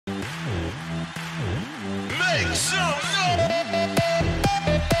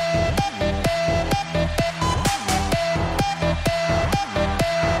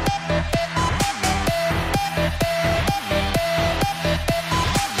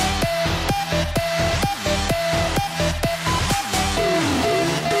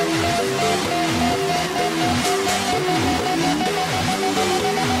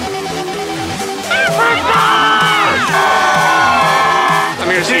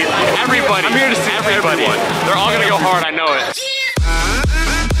Everybody. I'm here to see everybody. They're all gonna go hard, I know it.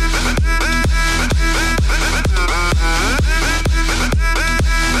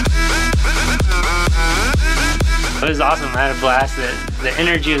 It was awesome. I had a blast. The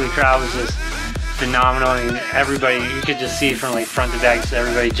energy of the crowd was just phenomenal. I mean, everybody, you could just see from like front to back, so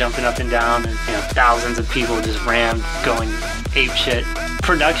everybody jumping up and down, and you know, thousands of people just rammed, going ape shit.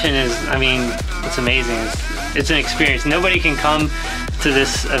 Production is, I mean, it's amazing. It's an experience. Nobody can come to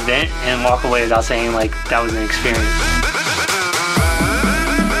this event and walk away without saying like that was an experience.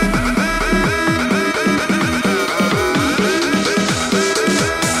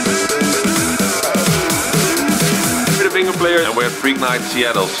 We're the bingo players and we're at FreakNight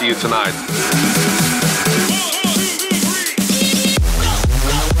Seattle. See you tonight.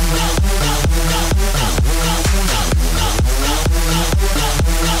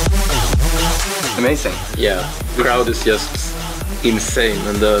 Amazing. Yeah, the crowd is just insane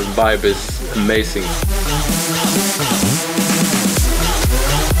and the vibe is amazing.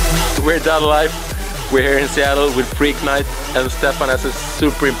 We're Dad Life. We're here in Seattle with FreakNight, and Stefan has a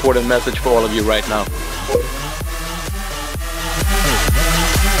super important message for all of you right now.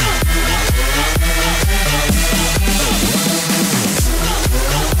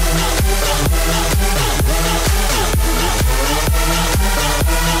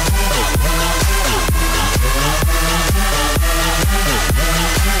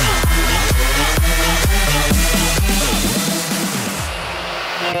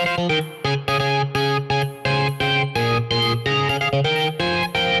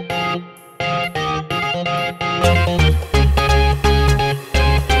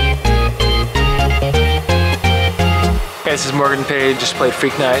 This is Morgan Page, just played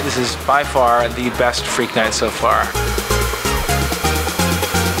FreakNight. This is by far the best FreakNight so far.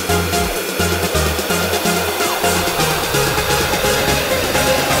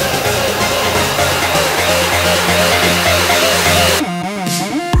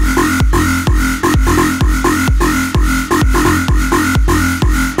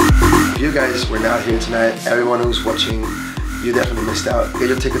 If you guys were not here tonight, everyone who's watching, you definitely missed out. Get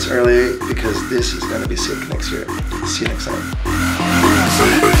your tickets early because this is gonna be sick next year. See you next time.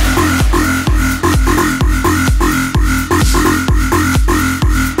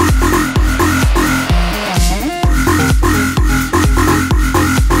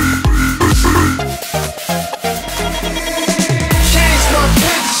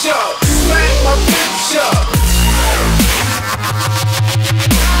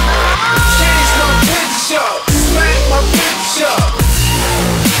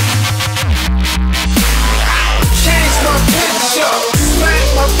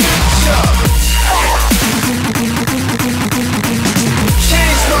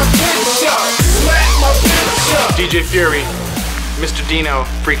 DJ Fury, Mr. Dino,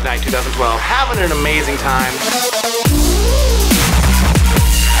 FreakNight 2012. Having an amazing time.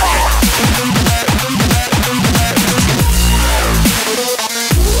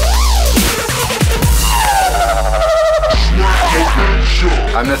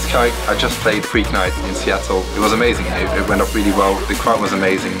 I'm Neskai. I just played FreakNight in Seattle. It was amazing. It went up really well. The crowd was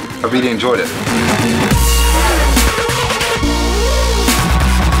amazing. I really enjoyed it.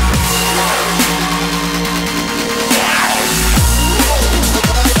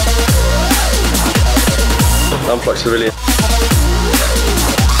 I'm Flexibility.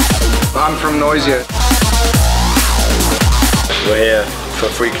 I'm from Noisia. We're here for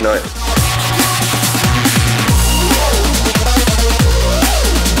FreakNight.